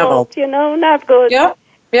becomes disheveled. You know, not good. Yep.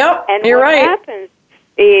 And you're what right. happens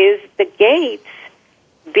is the gates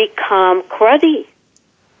become cruddy.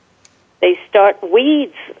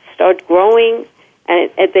 Weeds start growing,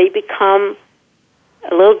 and they become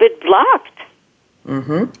a little bit blocked.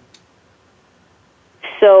 Mm-hmm.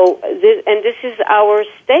 So, this is our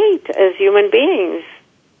state as human beings.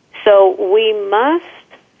 So we must,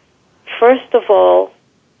 first of all,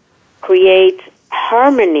 create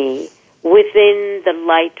harmony within the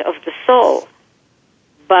light of the soul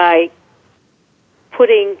by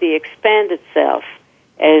putting the expanded self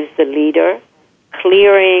as the leader,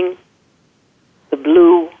 clearing the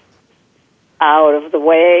blue out of the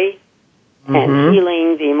way, and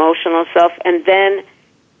healing the emotional self. And then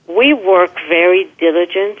we work very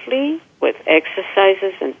diligently with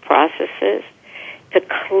exercises and processes to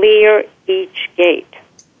clear each gate.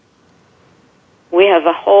 We have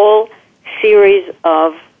a whole series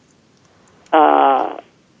of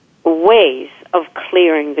ways of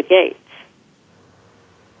clearing the gates.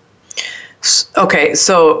 Okay,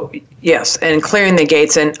 so yes, and clearing the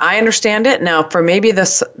gates, and I understand it. Now, for maybe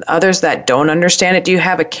the others that don't understand it, do you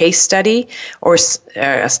have a case study or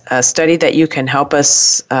a study that you can help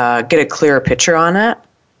us get a clearer picture on it?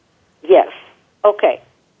 Yes. Okay.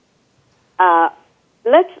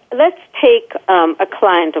 Let's take a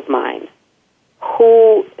client of mine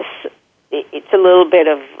who, it's a little bit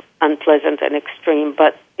of unpleasant and extreme,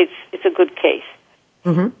 but it's a good case.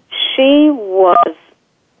 Mm-hmm. She was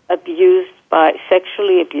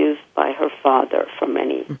sexually abused by her father for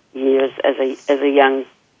many years as a young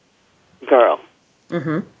girl.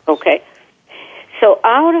 Mm-hmm. Okay. So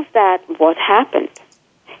out of that, what happened?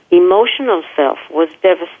 Emotional self was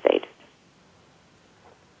devastated.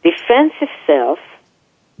 Defensive self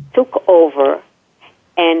took over,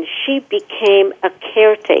 and she became a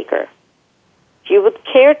caretaker. She would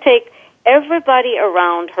caretake everybody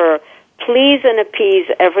around her, please and appease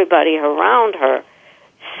everybody around her,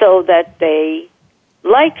 so that they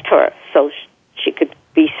liked her, so she could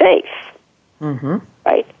be safe. Mm-hmm.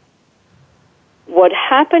 Right? What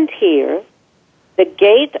happened here, the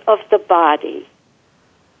gate of the body,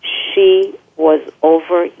 she was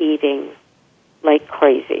overeating like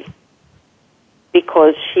crazy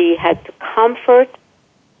because she had to comfort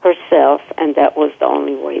herself, and that was the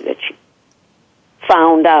only way that she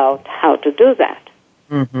found out how to do that.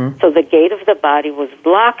 Mm-hmm. So the gate of the body was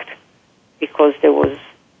blocked because there was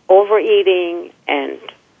overeating and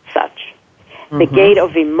such. Mm-hmm. The gate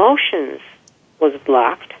of emotions was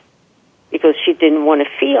blocked because she didn't want to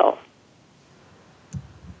feel.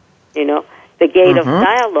 You know, the gate of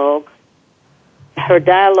dialogue, her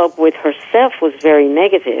dialogue with herself was very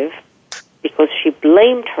negative because she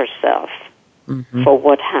blamed herself for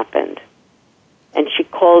what happened. And she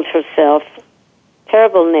called herself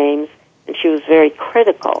terrible names, and she was very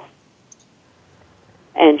critical.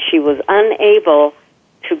 And she was unable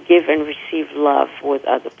to give and receive love with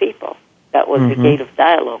other people. That was the gate of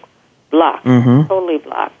dialogue. Blocked, totally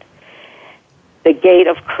blocked. The gate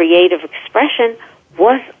of creative expression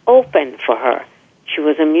was open for her. She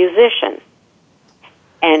was a musician,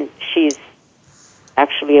 and she's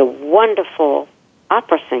actually a wonderful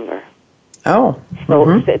opera singer. Oh.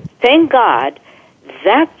 So thank God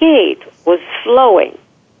that gate was flowing.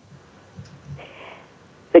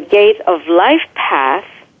 The gate of life path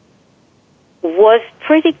was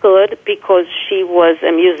pretty good because she was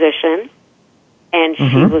a musician and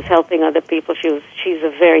she was helping other people. She's a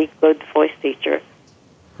very good voice teacher.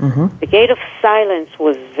 The gate of silence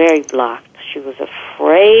was very blocked. She was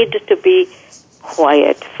afraid to be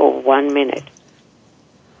quiet for 1 minute.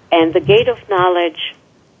 And the gate of knowledge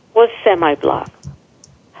was semi-blocked.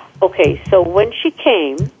 Okay, so when she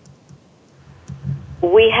came,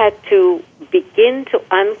 we had to begin to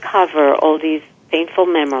uncover all these painful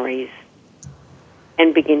memories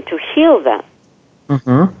and begin to heal them.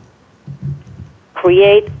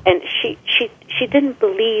 Create, and she didn't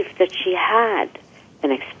believe that she had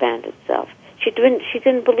an expanded self. She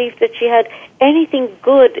didn't believe that she had anything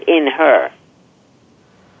good in her.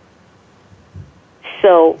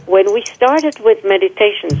 So when we started with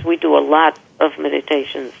meditations, we do a lot of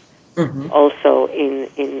meditations also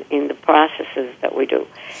in the processes that we do.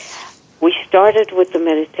 We started with the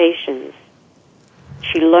meditations.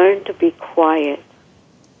 She learned to be quiet.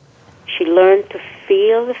 She learned to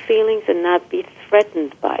feel the feelings and not be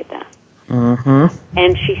threatened by them.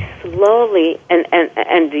 And she slowly, and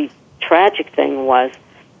the tragic thing was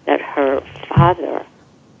that her father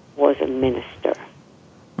was a minister.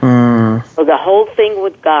 So the whole thing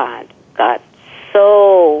with God got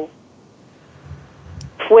so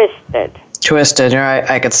twisted.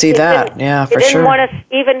 I could see that. Yeah, for sure. She didn't want to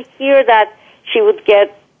even hear that she would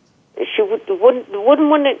get, wouldn't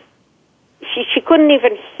want to, she couldn't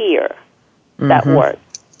even hear that word.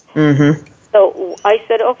 So I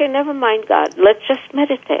said, okay, never mind God, let's just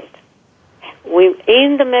meditate.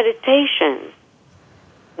 In the meditation,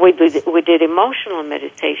 we did emotional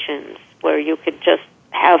meditations where you could just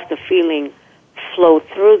have the feeling flow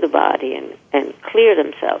through the body and clear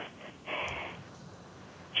themselves.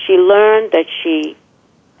 She learned that she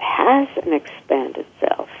has an expanded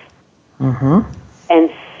self.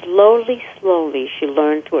 And slowly, she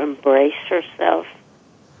learned to embrace herself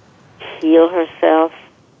heal herself.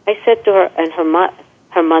 I said to her, and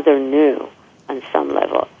her mother knew on some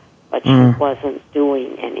level, but she wasn't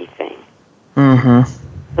doing anything.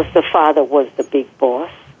 Because the father was the big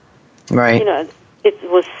boss. Right. You know, it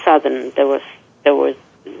was Southern. There was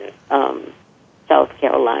South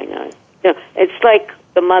Carolina. You know, it's like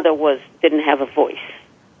the mother didn't have a voice.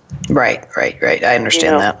 Right. I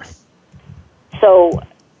understand that. So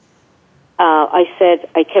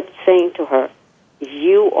I kept saying to her,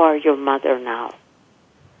 you are your mother now.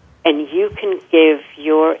 And you can give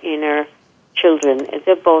your inner children, and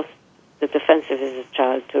they're both, the defensive is a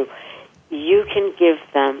child too, you can give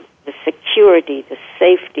them the security, the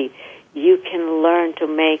safety. You can learn to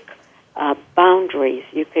make boundaries.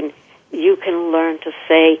 You can learn to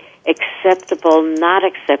say acceptable, not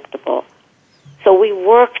acceptable. So we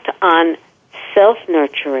worked on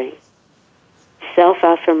self-nurturing,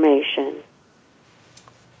 self-affirmation,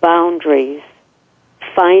 boundaries,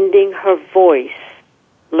 finding her voice,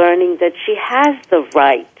 learning that she has the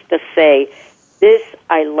right to say, this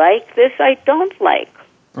I like, this I don't like.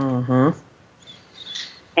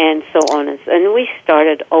 And so on. And we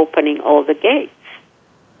started opening all the gates.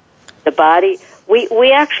 The body,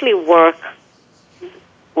 we actually work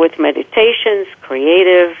with meditations,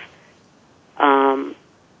 creative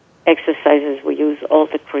exercises. We use all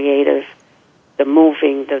the creative, the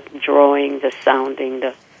moving, the drawing, the sounding,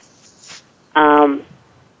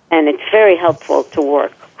 and it's very helpful to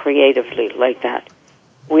work creatively like that.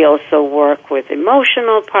 We also work with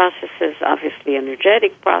emotional processes, obviously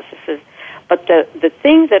energetic processes. But the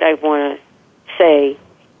thing that I want to say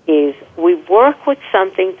is we work with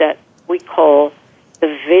something that we call the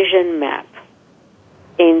vision map.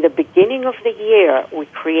 In the beginning of the year, we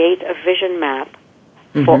create a vision map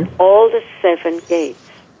for all the 7 gates.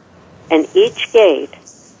 And each gate,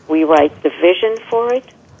 we write the vision for it,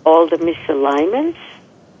 all the misalignments,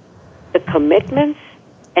 the commitments,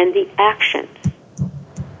 and the actions.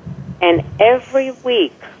 And every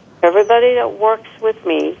week, everybody that works with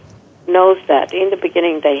me knows that. In the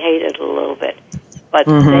beginning, they hate it a little bit. But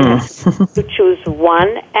they have to choose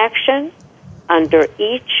one action under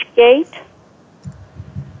each gate,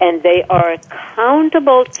 and they are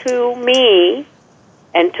accountable to me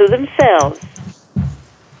and to themselves.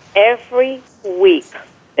 Every week,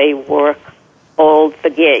 they work all the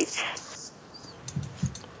gates.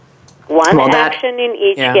 One action in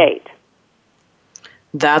each gate.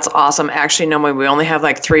 That's awesome. Actually, Nomi, we only have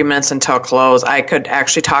like 3 minutes until close. I could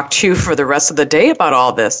actually talk to you for the rest of the day about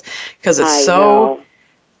all this because it's so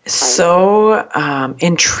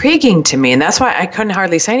intriguing to me. And that's why I couldn't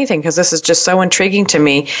hardly say anything because this is just so intriguing to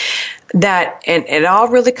me that, and it all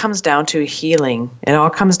really comes down to healing. It all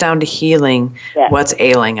comes down to healing what's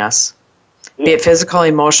ailing us. Be it physical,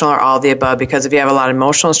 emotional, or all of the above, because if you have a lot of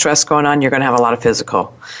emotional stress going on, you're going to have a lot of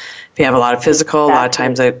physical. If you have a lot of physical, a lot of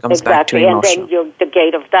times it comes back to emotional. And then the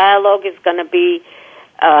gate of dialogue is going to be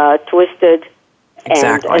twisted.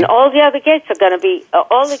 And all the other gates are going to be,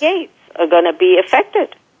 all the gates are going to be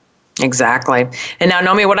affected. Exactly. And now,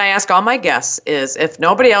 Nomi, what I ask all my guests is, if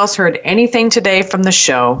nobody else heard anything today from the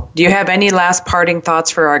show, do you have any last parting thoughts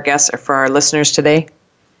for our guests or for our listeners today?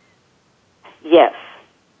 Yes.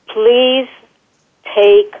 Please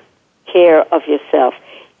take care of yourself.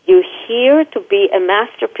 You're here to be a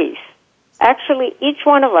masterpiece. Actually, each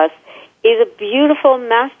one of us is a beautiful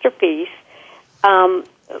masterpiece,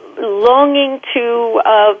 longing to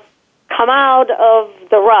come out of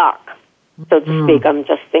the rock, so to speak. I'm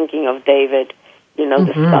just thinking of David,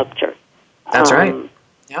 the sculpture. That's right.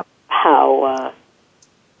 Yep. How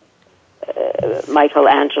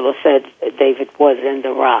Michelangelo said David was in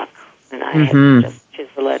the rock, and I had to just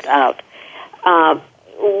chisel it out.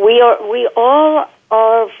 We all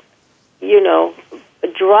are,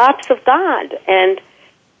 drops of God, and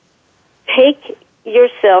take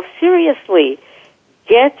yourself seriously.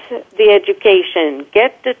 Get the education,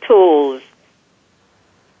 get the tools,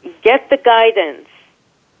 get the guidance.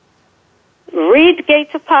 Read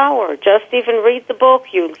Gates of Power. Just even read the book.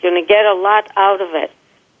 You're going to get a lot out of it.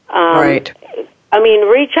 Right. I mean,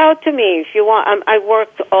 reach out to me if you want. I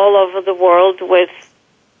worked all over the world with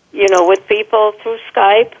people through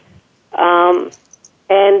Skype.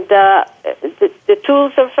 And the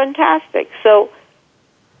tools are fantastic. So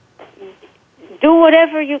do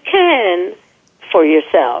whatever you can for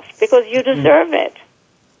yourself because you deserve it.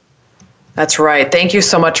 That's right. Thank you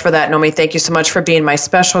so much for that, Nomi. Thank you so much for being my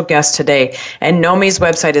special guest today. And Nomi's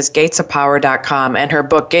website is gatesofpower.com, and her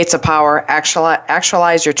book, Gates of Power,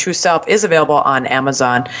 Actualize Your True Self, is available on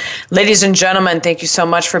Amazon. Ladies and gentlemen, thank you so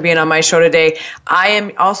much for being on my show today. I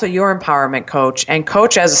am also your empowerment coach, and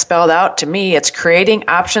coach, as spelled out to me, it's creating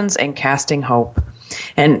options and casting hope.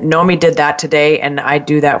 And Nomi did that today, and I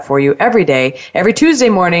do that for you every day, every Tuesday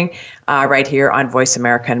morning, right here on Voice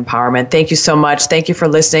America Empowerment. Thank you so much. Thank you for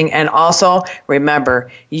listening. And also,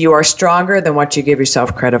 remember, you are stronger than what you give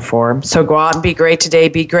yourself credit for. So go out and be great today.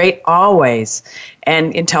 Be great always.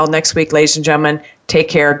 And until next week, ladies and gentlemen, take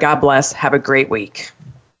care. God bless. Have a great week.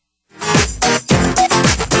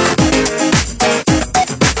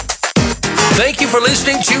 Thank you for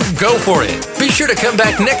listening to Go For It. Be sure to come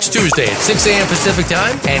back next Tuesday at 6 a.m. Pacific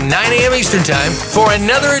Time and 9 a.m. Eastern Time for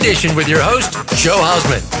another edition with your host, Joe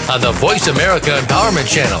Hausman, on the Voice America Empowerment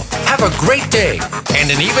Channel. Have a great day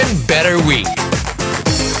and an even better week.